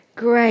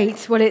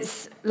Great. Well,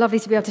 it's lovely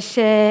to be able to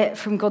share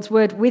from God's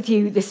Word with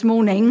you this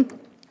morning.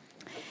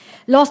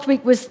 Last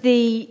week was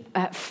the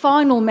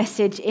final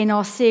message in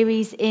our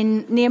series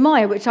in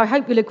Nehemiah, which I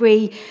hope you'll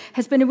agree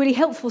has been a really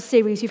helpful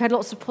series. We've had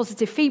lots of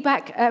positive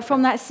feedback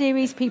from that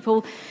series,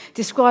 people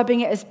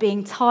describing it as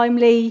being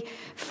timely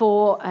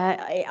for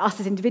us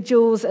as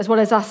individuals as well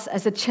as us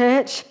as a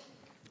church.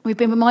 We've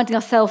been reminding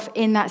ourselves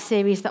in that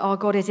series that our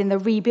God is in the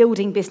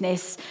rebuilding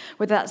business,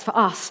 whether that's for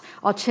us,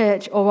 our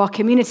church, or our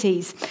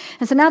communities.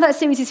 And so now that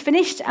series is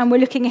finished and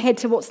we're looking ahead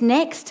to what's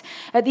next.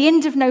 At the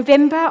end of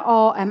November,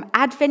 our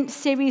Advent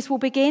series will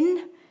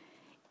begin.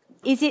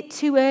 Is it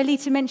too early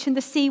to mention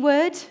the C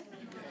word?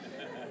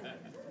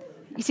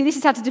 You see, this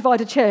is how to divide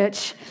a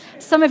church.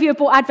 Some of you have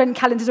bought Advent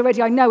calendars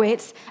already, I know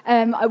it.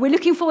 We're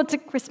looking forward to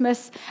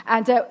Christmas,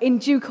 and in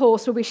due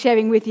course we'll be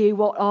sharing with you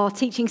what our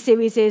teaching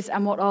series is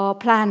and what our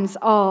plans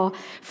are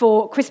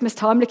for Christmas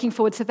time. Looking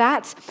forward to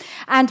that.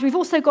 And we've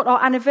also got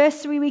our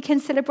anniversary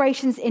weekend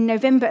celebrations in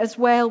November as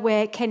well,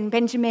 where Ken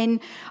Benjamin,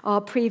 our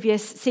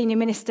previous senior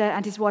minister,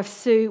 and his wife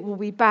Sue will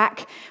be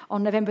back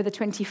on November the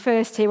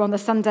 21st here on the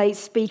Sunday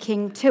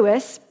speaking to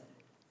us.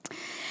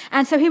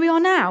 And so here we are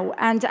now,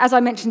 and as I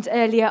mentioned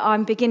earlier,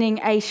 I'm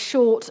beginning a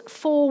short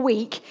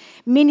 4-week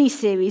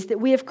mini-series that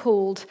we have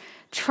called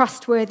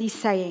Trustworthy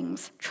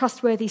Sayings.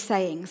 Trustworthy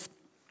Sayings.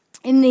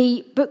 In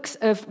the books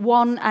of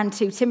 1 and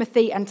 2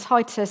 Timothy and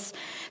Titus,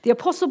 the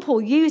Apostle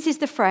Paul uses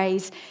the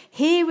phrase,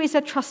 "Here is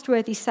a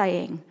trustworthy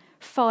saying,"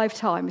 5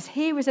 times.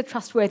 Here is a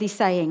trustworthy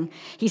saying,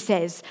 he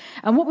says.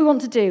 And what we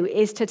want to do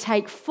is to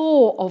take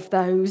 4 of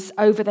those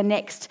over the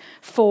next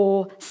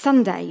 4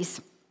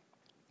 Sundays.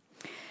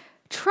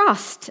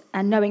 Trust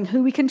and knowing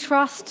who we can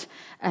trust,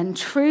 and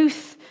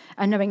truth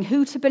and knowing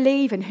who to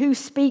believe and who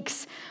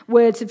speaks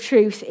words of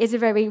truth is a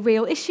very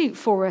real issue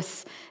for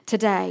us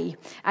today.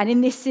 And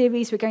in this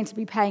series, we're going to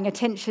be paying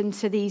attention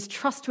to these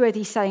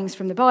trustworthy sayings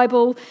from the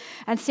Bible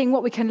and seeing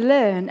what we can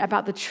learn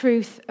about the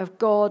truth of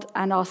God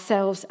and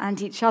ourselves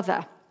and each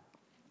other.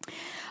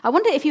 I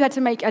wonder if you had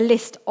to make a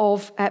list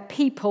of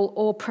people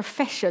or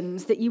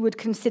professions that you would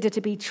consider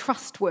to be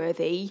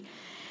trustworthy,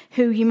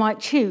 who you might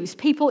choose,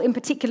 people in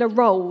particular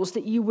roles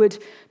that you would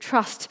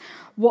trust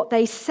what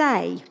they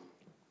say.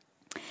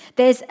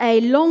 There's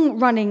a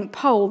long-running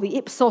poll, the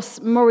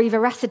Ipsos Mori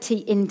Veracity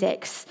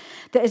Index,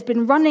 that has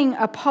been running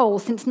a poll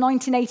since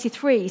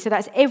 1983, so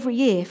that's every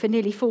year for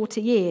nearly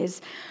 40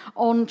 years,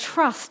 on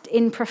trust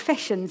in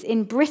professions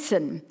in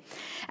Britain.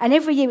 And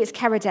every year it's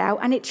carried out,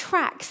 and it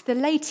tracks the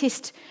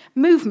latest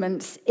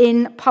movements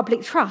in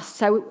public trust.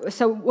 So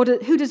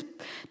who does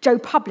Joe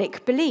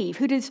Public believe?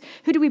 Who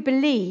do we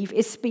believe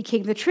is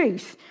speaking the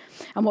truth?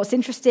 And what's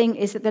interesting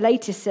is that the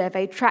latest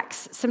survey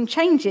tracks some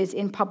changes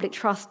in public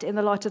trust in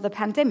the light of the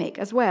pandemic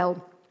as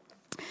well.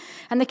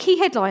 And the key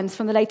headlines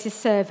from the latest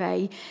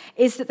survey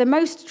is that the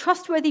most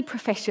trustworthy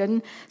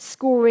profession,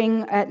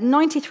 scoring at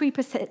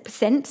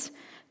 93%,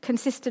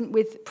 consistent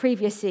with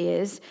previous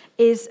years,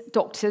 is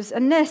doctors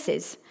and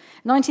nurses.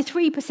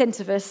 93%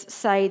 of us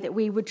say that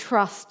we would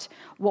trust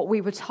what we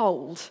were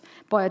told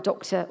by a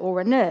doctor or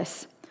a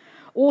nurse.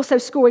 Also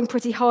scoring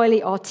pretty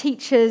highly are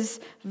teachers,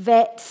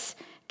 vets,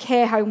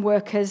 care home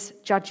workers,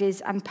 judges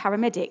and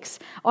paramedics.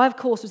 I, of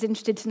course, was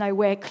interested to know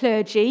where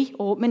clergy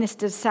or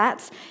ministers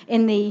sat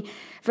in the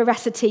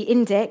Veracity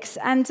Index,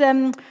 and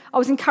I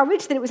was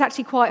encouraged that it was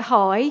actually quite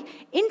high.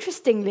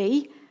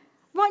 Interestingly,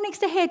 right next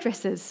to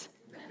hairdressers.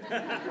 I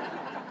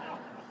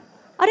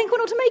didn't quite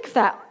know what to make of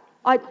that.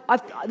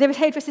 There are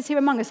hairdressers here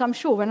among us, I'm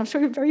sure, and I'm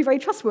sure you're very, very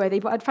trustworthy,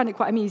 but I'd found it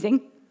quite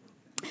amusing.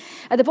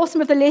 At the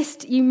bottom of the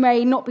list, you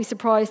may not be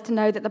surprised to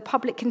know that the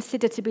public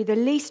consider to be the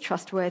least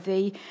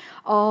trustworthy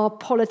are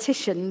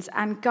politicians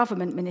and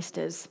government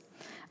ministers,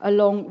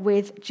 along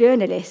with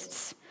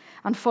journalists.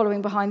 And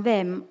following behind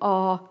them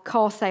are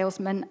car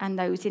salesmen and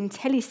those in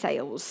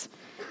telesales,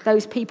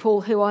 those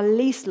people who are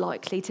least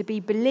likely to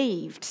be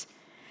believed.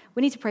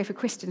 We need to pray for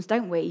Christians,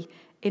 don't we,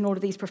 in all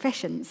of these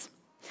professions.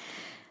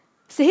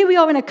 So here we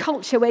are in a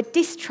culture where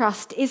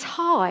distrust is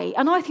high,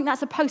 and I think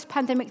that's a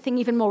post-pandemic thing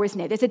even more, isn't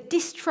it? There's a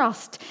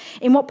distrust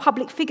in what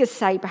public figures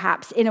say,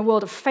 perhaps, in a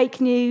world of fake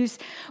news,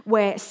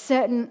 where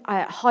certain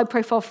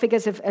high-profile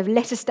figures have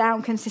let us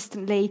down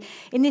consistently.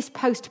 In this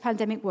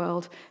post-pandemic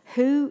world,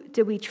 who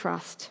do we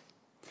trust?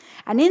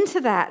 And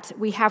into that,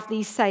 we have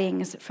these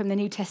sayings from the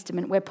New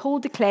Testament, where Paul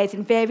declares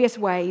in various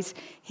ways,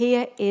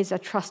 here is a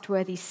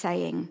trustworthy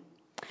saying.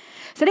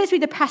 So let's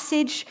read the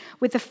passage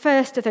with the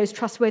first of those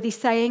trustworthy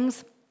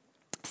sayings.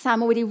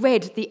 Sam already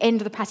read the end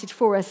of the passage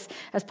for us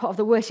as part of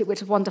the worship, which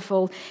was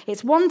wonderful.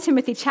 It's 1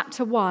 Timothy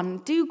chapter 1.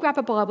 Do grab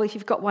a Bible if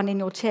you've got one in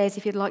your chairs,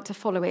 if you'd like to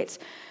follow it.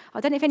 I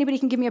don't know if anybody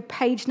can give me a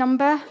page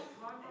number.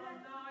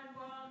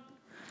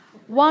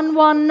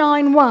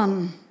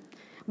 1191.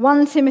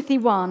 1 Timothy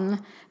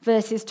 1,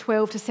 verses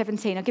 12 to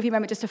 17. I'll give you a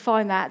moment just to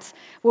find that.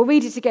 We'll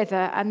read it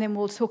together and then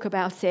we'll talk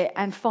about it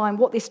and find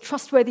what this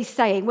trustworthy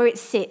saying, where it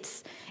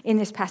sits in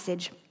this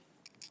passage.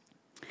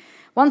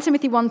 1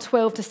 Timothy 1,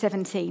 12 to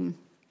 17.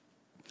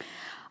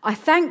 I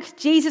thank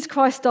Jesus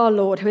Christ our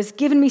Lord, who has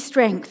given me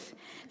strength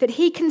that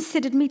he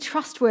considered me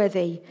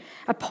trustworthy,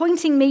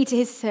 appointing me to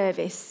his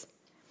service.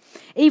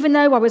 Even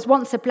though I was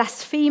once a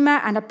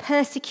blasphemer and a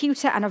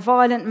persecutor and a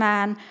violent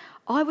man,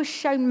 I was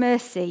shown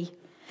mercy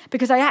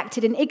because I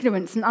acted in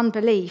ignorance and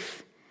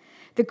unbelief.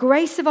 The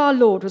grace of our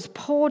Lord was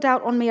poured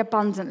out on me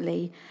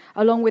abundantly,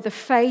 along with the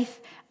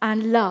faith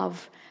and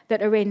love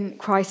that are in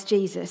Christ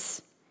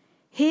Jesus.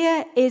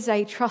 Here is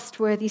a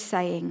trustworthy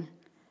saying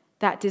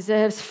that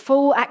deserves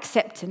full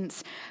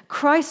acceptance.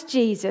 Christ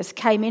Jesus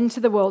came into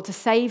the world to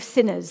save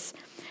sinners,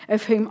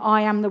 of whom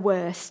I am the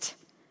worst.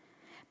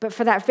 But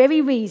for that very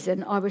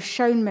reason, I was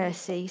shown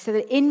mercy, so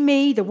that in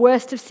me, the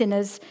worst of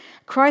sinners,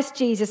 Christ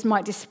Jesus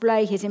might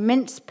display his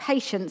immense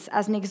patience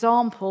as an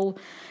example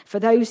for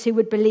those who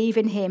would believe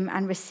in him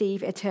and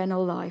receive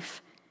eternal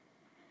life.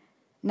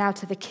 Now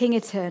to the King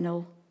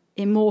eternal,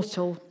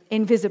 immortal,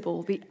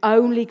 invisible, the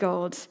only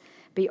God,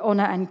 be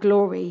honour and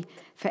glory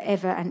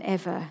forever and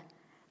ever.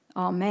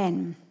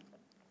 Amen.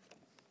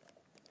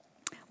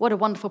 What a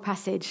wonderful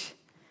passage.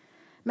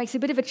 Makes a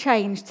bit of a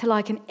change to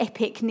like an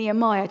epic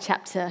Nehemiah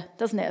chapter,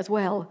 doesn't it, as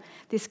well?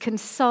 This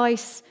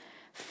concise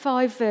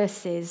 5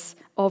 verses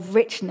of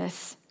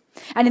richness.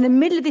 And in the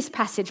middle of this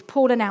passage,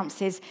 Paul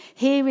announces,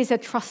 here is a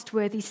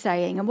trustworthy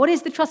saying. And what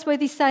is the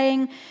trustworthy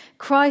saying?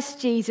 Christ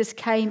Jesus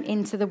came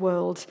into the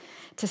world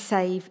to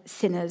save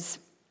sinners.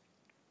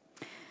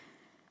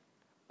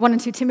 1 and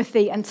 2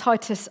 Timothy and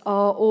Titus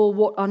are all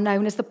what are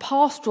known as the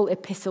pastoral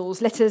epistles,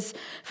 letters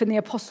from the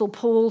Apostle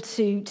Paul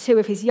to 2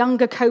 of his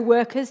younger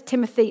co-workers,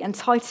 Timothy and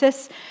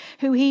Titus,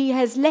 who he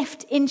has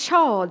left in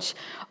charge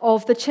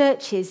of the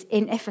churches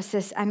in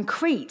Ephesus and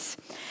Crete.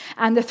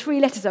 And the 3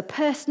 letters are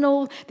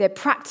personal, they're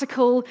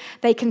practical,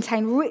 they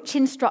contain rich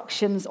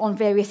instructions on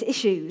various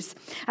issues.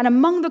 And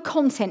among the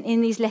content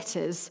in these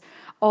letters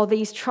are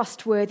these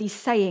trustworthy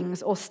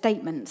sayings or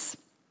statements.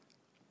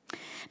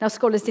 Now,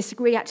 scholars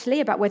disagree, actually,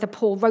 about whether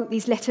Paul wrote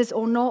these letters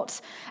or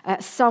not.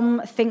 Some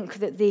think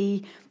that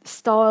the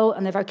style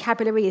and the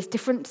vocabulary is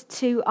different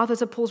to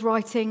others of Paul's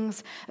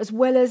writings, as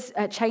well as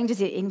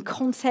changes in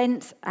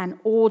content and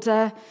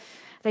order.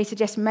 They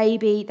suggest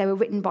maybe they were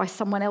written by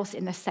someone else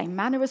in the same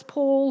manner as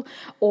Paul,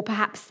 or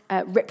perhaps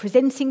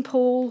representing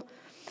Paul.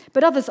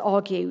 But others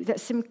argue that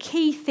some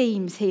key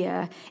themes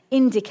here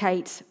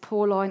indicate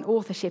Pauline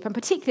authorship, and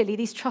particularly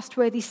these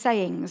trustworthy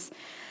sayings,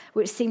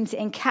 which seem to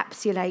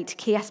encapsulate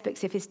key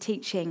aspects of his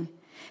teaching.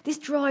 This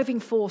driving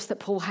force that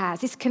Paul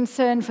has, this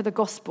concern for the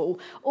gospel,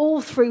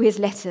 all through his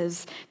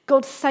letters,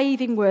 God's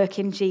saving work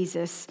in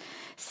Jesus,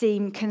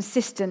 seem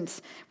consistent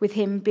with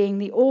him being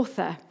the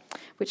author,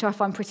 which I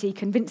find pretty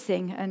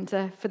convincing. And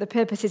for the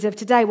purposes of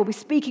today, we'll be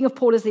speaking of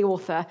Paul as the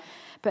author,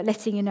 but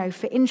letting you know,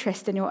 for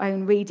interest in your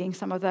own reading,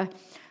 some of the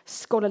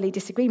scholarly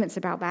disagreements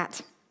about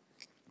that.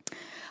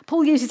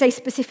 Paul uses a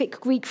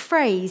specific Greek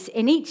phrase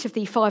in each of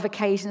the 5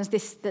 occasions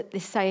that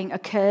this saying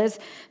occurs,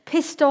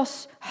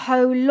 pistos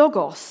ho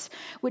logos,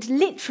 which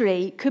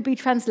literally could be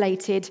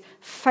translated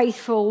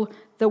faithful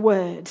the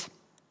word.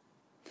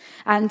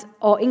 And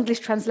our English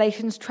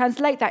translations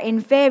translate that in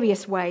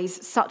various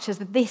ways, such as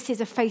this is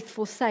a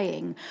faithful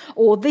saying,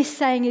 or this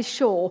saying is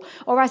sure,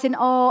 or as in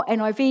our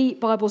NIV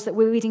Bibles that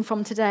we're reading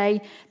from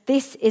today,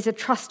 this is a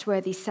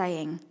trustworthy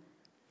saying.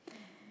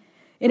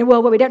 In a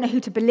world where we don't know who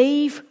to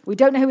believe, we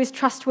don't know who is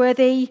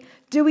trustworthy,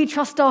 do we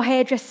trust our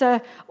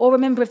hairdresser or a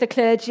member of the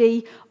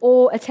clergy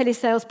or a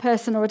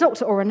telesalesperson or a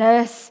doctor or a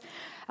nurse,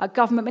 a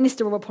government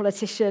minister or a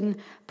politician?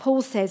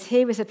 Paul says,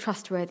 here is a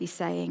trustworthy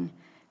saying.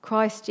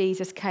 Christ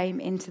Jesus came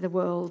into the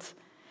world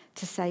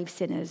to save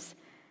sinners.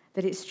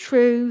 That it's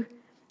true,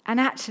 and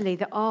actually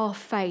that our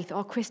faith,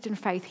 our Christian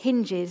faith,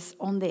 hinges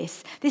on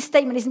this. This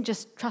statement isn't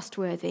just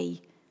trustworthy.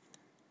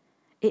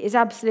 It is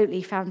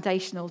absolutely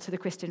foundational to the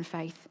Christian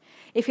faith.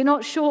 If you're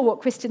not sure what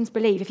Christians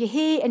believe, if you're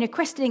here and you're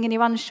questioning and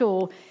you're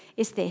unsure,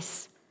 it's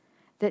this,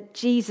 that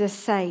Jesus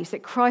saves,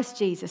 that Christ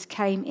Jesus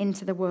came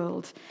into the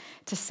world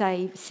to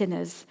save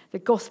sinners. The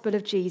gospel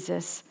of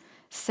Jesus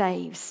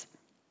saves.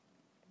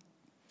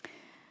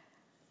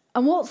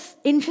 And what's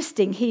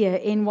interesting here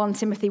in 1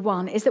 Timothy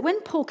 1 is that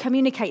when Paul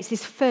communicates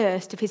this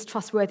first of his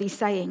trustworthy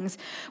sayings,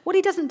 what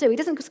he doesn't do, he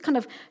doesn't just kind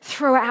of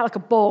throw it out like a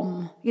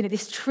bomb,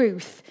 this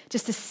truth,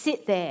 just to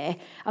sit there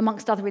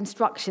amongst other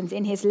instructions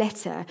in his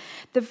letter.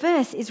 The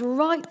verse is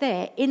right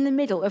there in the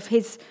middle of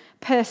his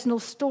personal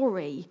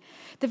story.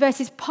 The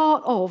verse is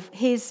part of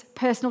his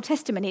personal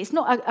testimony. It's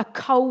not a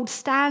cold,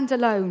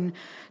 standalone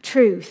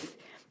truth.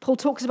 Paul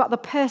talks about the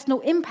personal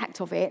impact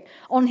of it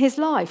on his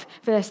life.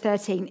 Verse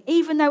 13,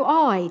 even though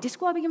I,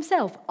 describing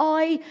himself,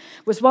 I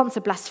was once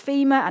a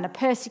blasphemer and a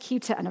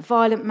persecutor and a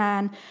violent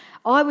man,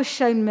 I was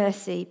shown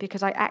mercy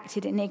because I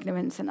acted in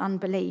ignorance and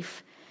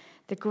unbelief.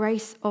 The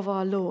grace of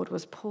our Lord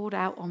was poured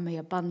out on me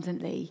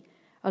abundantly,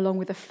 along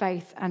with the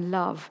faith and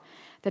love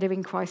that are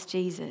in Christ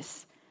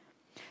Jesus.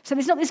 So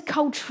there's not this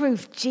cold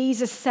truth,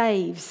 Jesus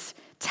saves.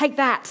 Take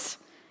that,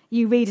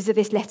 you readers of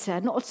this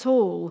letter. Not at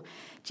all.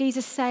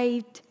 Jesus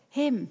saved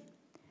him.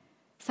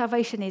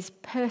 Salvation is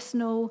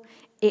personal,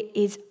 it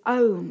is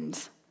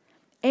owned.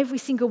 Every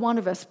single one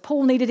of us.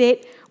 Paul needed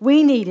it,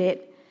 we need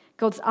it.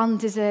 God's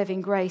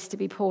undeserving grace to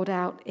be poured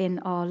out in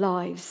our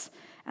lives,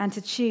 and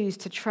to choose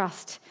to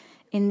trust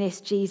in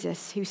this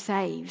Jesus who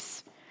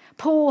saves.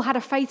 Paul had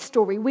a faith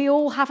story. We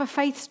all have a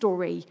faith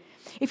story.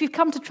 If you've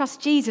come to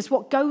trust Jesus,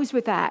 what goes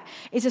with that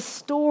is a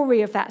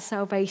story of that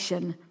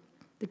salvation,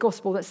 the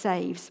gospel that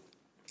saves.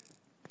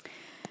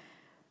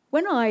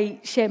 When I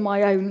share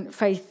my own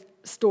faith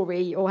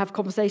story or have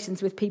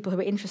conversations with people who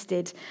are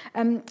interested,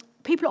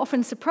 people are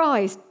often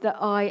surprised that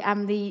I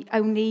am the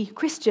only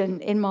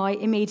Christian in my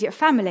immediate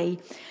family.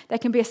 There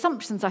can be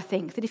assumptions, I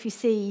think, that if you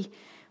see,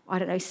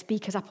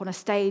 speakers up on a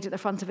stage at the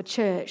front of a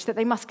church, that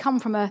they must come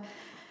from a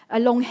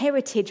long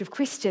heritage of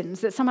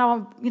Christians, that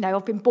somehow,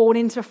 I've been born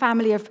into a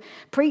family of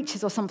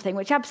preachers or something,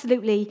 which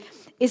absolutely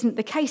isn't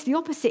the case. The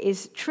opposite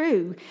is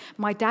true.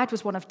 My dad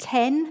was one of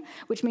 10,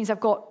 which means I've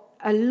got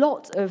a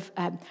lot of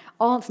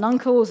aunts and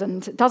uncles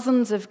and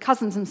dozens of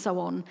cousins and so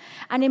on.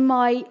 And in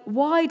my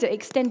wider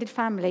extended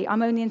family,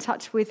 I'm only in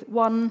touch with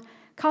one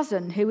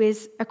cousin who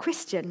is a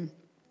Christian.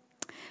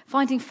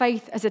 Finding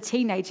faith as a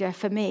teenager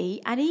for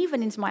me, and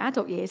even into my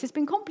adult years, has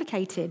been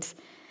complicated,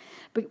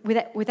 but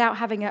without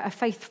having a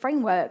faith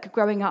framework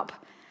growing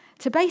up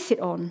to base it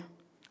on.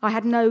 I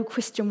had no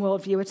Christian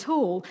worldview at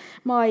all.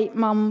 My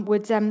mum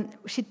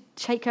she'd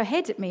shake her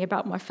head at me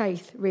about my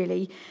faith,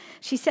 really.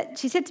 She said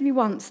to me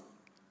once,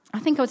 I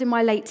think I was in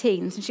my late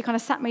teens, and she kind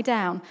of sat me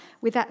down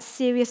with that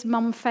serious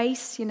mum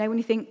face, when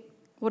you think,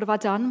 what have I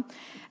done?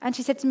 And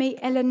she said to me,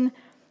 Ellen,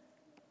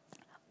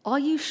 are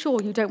you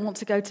sure you don't want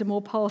to go to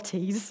more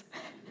parties?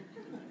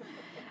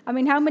 I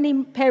mean, how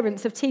many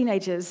parents of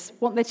teenagers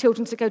want their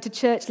children to go to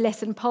church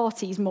less and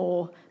parties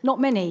more? Not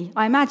many,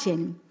 I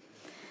imagine.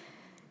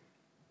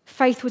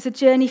 Faith was a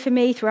journey for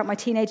me throughout my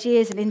teenage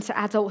years and into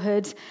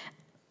adulthood.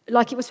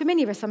 Like it was for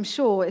many of us, I'm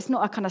sure. It's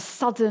not a kind of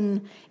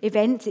sudden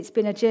event, it's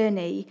been a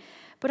journey.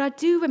 But I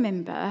do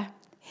remember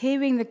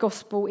hearing the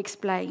gospel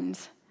explained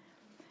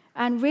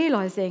and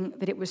realising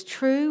that it was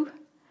true,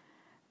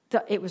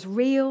 that it was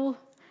real,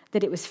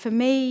 that it was for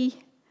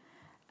me,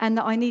 and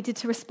that I needed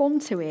to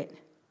respond to it.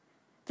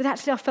 That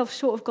actually I fell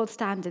short of God's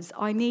standards.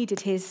 I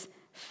needed his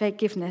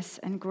forgiveness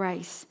and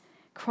grace.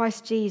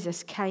 Christ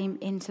Jesus came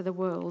into the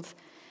world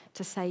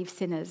to save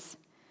sinners.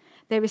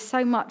 There is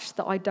so much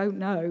that I don't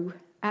know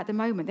at the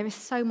moment. There is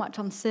so much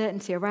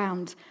uncertainty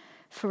around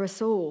for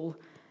us all.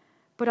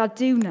 But I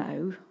do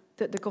know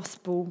that the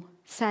gospel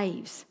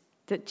saves,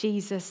 that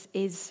Jesus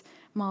is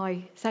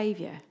my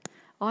saviour.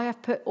 I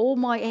have put all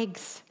my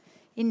eggs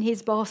in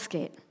his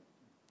basket.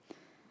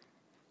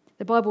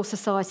 The Bible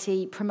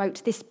Society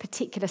promotes this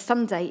particular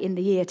Sunday in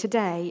the year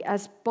today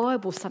as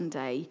Bible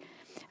Sunday,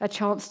 a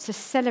chance to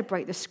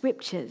celebrate the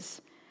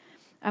scriptures.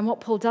 And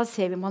what Paul does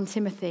here in 1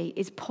 Timothy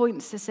is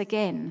points us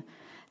again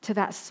to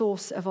that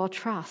source of our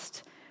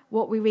trust.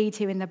 What we read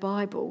here in the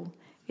Bible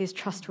is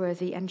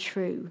trustworthy and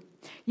true.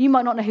 You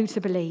might not know who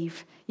to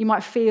believe. You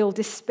might feel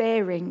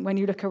despairing when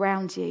you look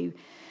around you.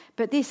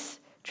 But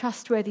this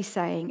trustworthy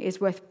saying is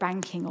worth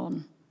banking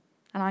on.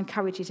 And I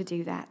encourage you to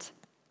do that.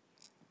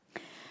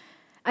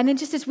 And then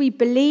just as we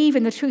believe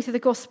in the truth of the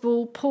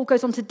gospel, Paul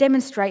goes on to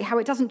demonstrate how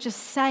it doesn't just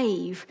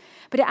save,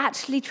 but it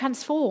actually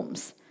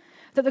transforms.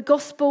 That the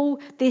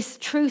gospel, this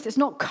truth that's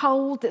not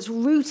cold, that's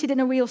rooted in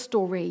a real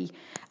story,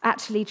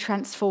 actually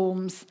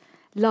transforms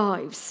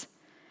lives.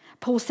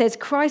 Paul says,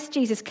 Christ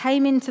Jesus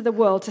came into the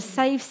world to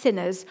save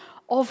sinners,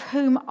 of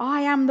whom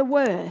I am the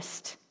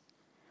worst.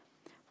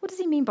 What does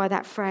he mean by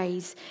that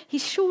phrase?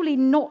 He's surely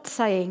not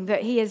saying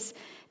that he has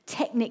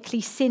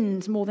technically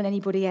sinned more than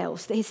anybody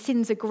else, that his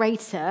sins are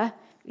greater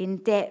in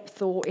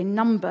depth or in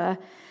number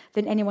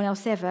than anyone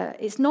else ever.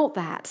 It's not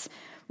that.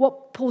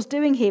 What Paul's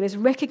doing here is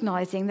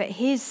recognizing that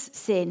his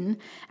sin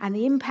and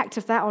the impact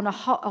of that on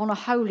a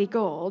holy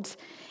God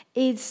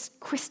is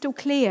crystal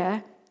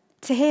clear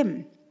to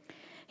him.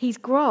 He's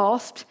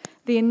grasped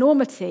the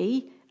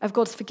enormity of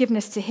God's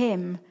forgiveness to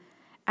him,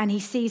 and he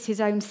sees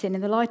his own sin in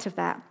the light of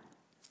that.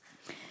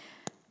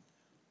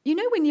 You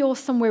know when you're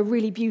somewhere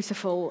really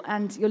beautiful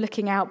and you're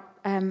looking out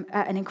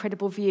at an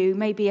incredible view,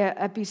 maybe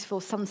a beautiful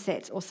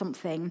sunset or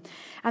something,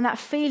 and that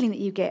feeling that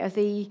you get of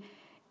the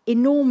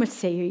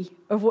enormity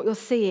of what you're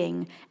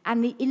seeing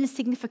and the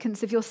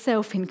insignificance of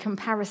yourself in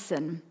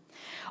comparison.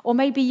 Or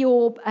maybe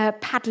you're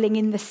paddling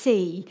in the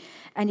sea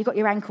and you've got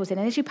your ankles in,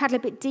 and as you paddle a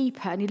bit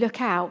deeper and you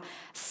look out,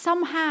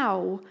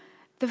 somehow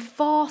the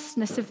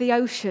vastness of the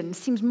ocean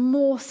seems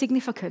more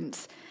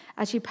significant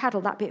as you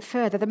paddle that bit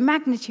further. The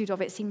magnitude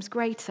of it seems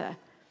greater.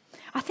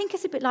 I think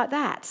it's a bit like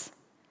that.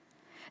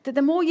 That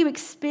the more you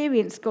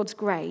experience God's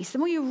grace, the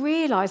more you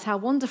realise how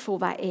wonderful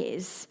that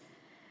is,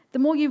 the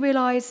more you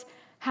realise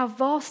how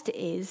vast it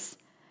is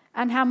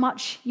and how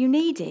much you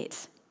need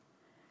it.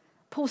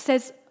 Paul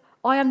says,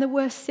 I am the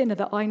worst sinner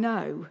that I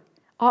know.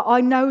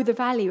 I know the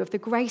value of the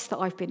grace that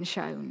I've been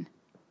shown.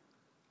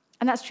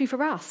 And that's true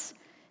for us.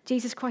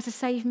 Jesus Christ has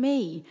saved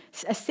me,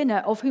 a sinner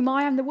of whom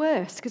I am the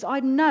worst, because I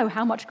know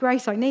how much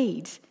grace I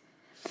need.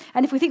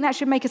 And if we think that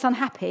should make us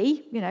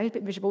unhappy, a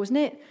bit miserable, isn't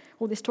it?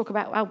 All this talk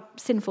about how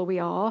sinful we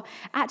are.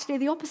 Actually,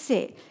 the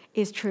opposite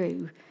is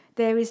true.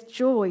 There is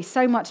joy,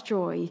 so much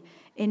joy,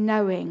 in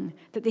knowing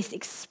that this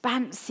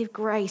expansive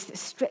grace that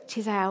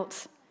stretches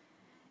out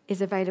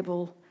is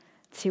available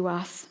to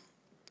us.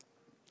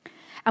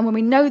 And when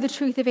we know the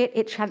truth of it,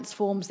 it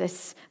transforms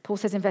us. Paul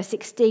says in verse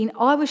 16,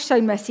 I was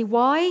shown mercy.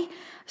 Why?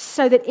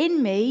 So that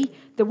in me,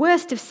 the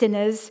worst of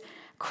sinners,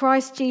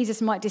 Christ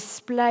Jesus might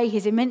display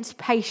his immense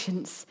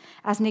patience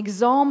as an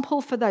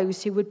example for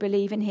those who would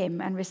believe in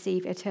him and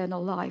receive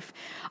eternal life.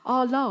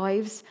 Our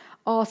lives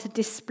are to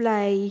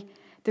display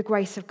the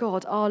grace of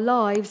God. Our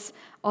lives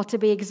are to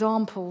be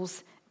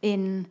examples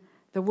in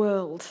the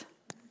world.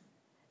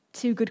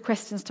 Two good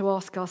questions to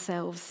ask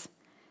ourselves.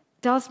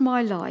 Does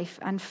my life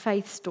and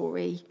faith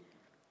story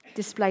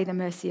display the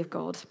mercy of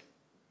God?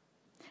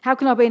 How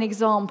can I be an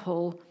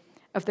example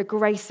of the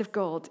grace of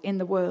God in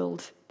the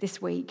world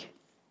this week?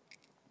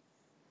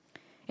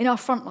 In our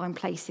frontline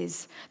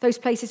places, those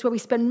places where we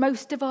spend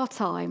most of our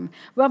time,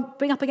 we're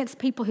being up against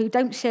people who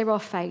don't share our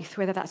faith,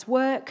 whether that's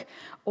work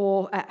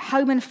or at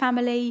home and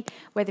family,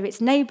 whether it's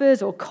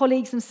neighbours or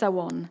colleagues and so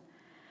on.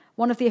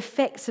 One of the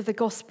effects of the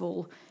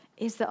gospel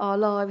is that our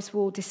lives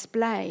will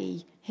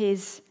display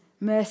his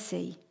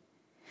mercy.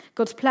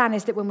 God's plan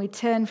is that when we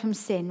turn from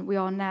sin, we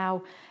are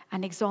now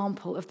an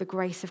example of the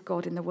grace of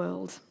God in the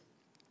world.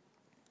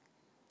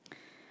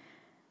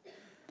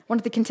 One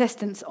of the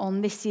contestants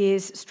on this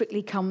year's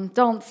Strictly Come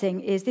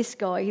Dancing is this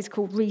guy. He's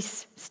called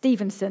Rhys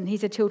Stevenson.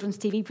 He's a children's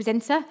TV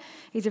presenter.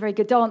 He's a very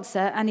good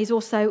dancer, and he's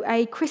also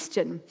a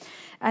Christian.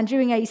 And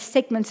during a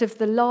segment of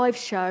the live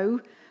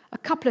show, a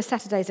couple of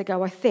Saturdays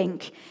ago, I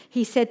think,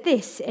 he said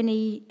this.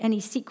 Any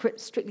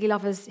secret Strictly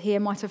lovers here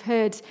might have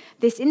heard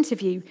this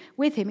interview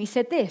with him. He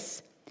said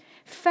this: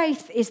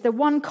 faith is the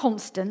one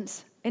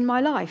constant in my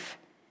life.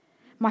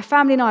 My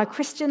family and I are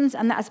Christians,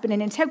 and that has been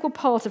an integral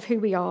part of who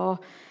we are.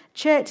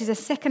 Church is a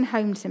second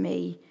home to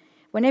me.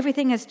 When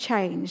everything has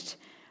changed,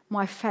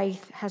 my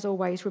faith has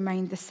always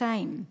remained the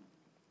same.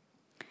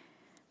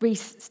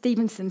 Rhys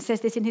Stevenson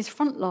says this in his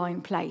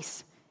Frontline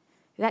place.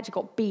 It actually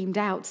got beamed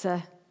out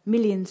to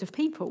millions of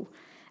people,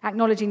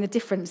 acknowledging the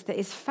difference that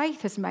his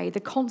faith has made, the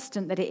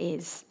constant that it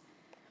is.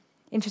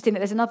 Interesting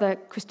that there's another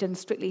Christian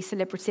Strictly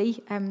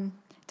celebrity,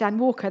 Dan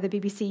Walker, the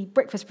BBC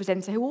breakfast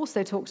presenter, who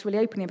also talks really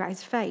openly about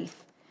his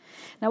faith.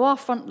 Now, our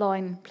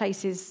frontline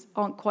places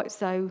aren't quite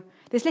so...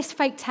 There's less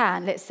fake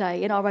tan, let's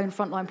say, in our own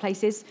frontline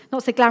places,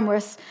 not so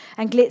glamorous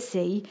and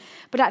glitzy.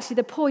 But actually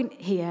the point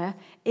here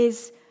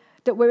is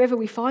that wherever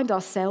we find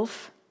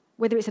ourselves,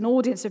 whether it's an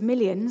audience of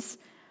millions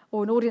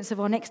or an audience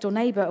of our next door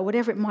neighbour or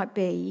whatever it might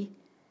be,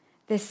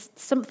 there's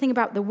something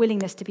about the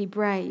willingness to be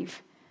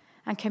brave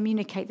and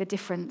communicate the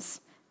difference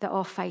that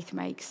our faith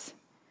makes,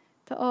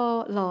 that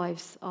our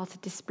lives are to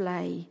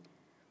display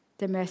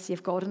the mercy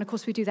of God. And of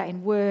course we do that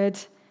in word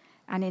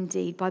and in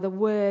deed, by the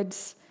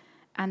words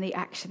and the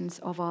actions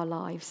of our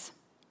lives.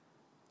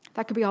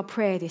 That could be our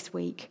prayer this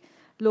week.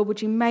 Lord,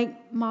 would you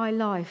make my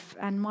life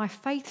and my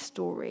faith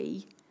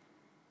story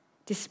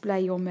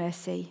display your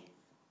mercy?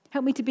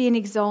 Help me to be an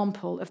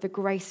example of the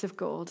grace of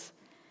God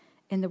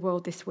in the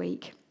world this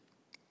week.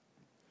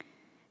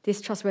 This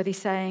trustworthy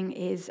saying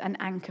is an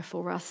anchor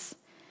for us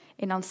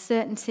in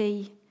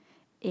uncertainty,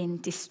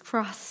 in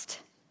distrust.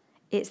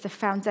 It's the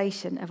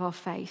foundation of our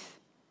faith.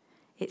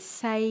 It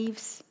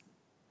saves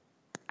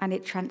and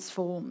it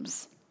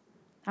transforms.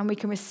 And we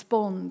can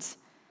respond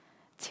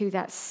to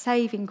that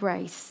saving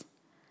grace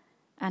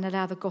and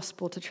allow the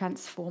gospel to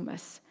transform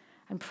us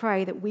and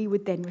pray that we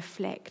would then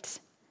reflect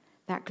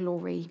that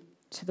glory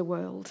to the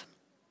world.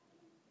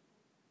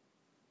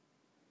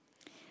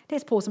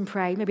 Let's pause and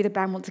pray. Maybe the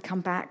band want to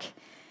come back.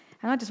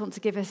 And I just want to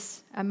give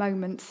us a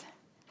moment.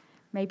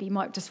 Maybe you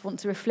might just want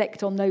to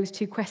reflect on those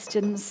two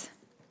questions.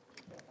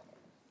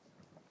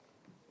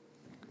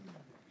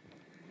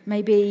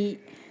 Maybe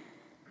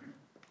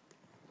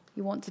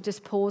you want to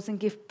just pause and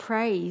give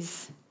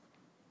praise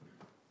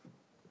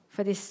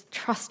for this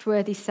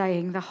trustworthy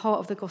saying, the heart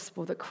of the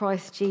gospel, that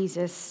Christ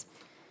Jesus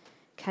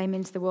came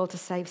into the world to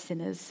save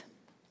sinners.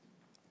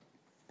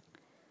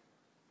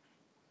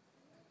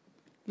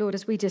 Lord,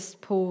 as we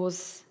just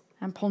pause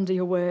and ponder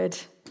your word,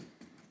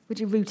 would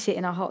you root it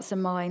in our hearts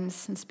and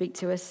minds and speak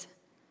to us?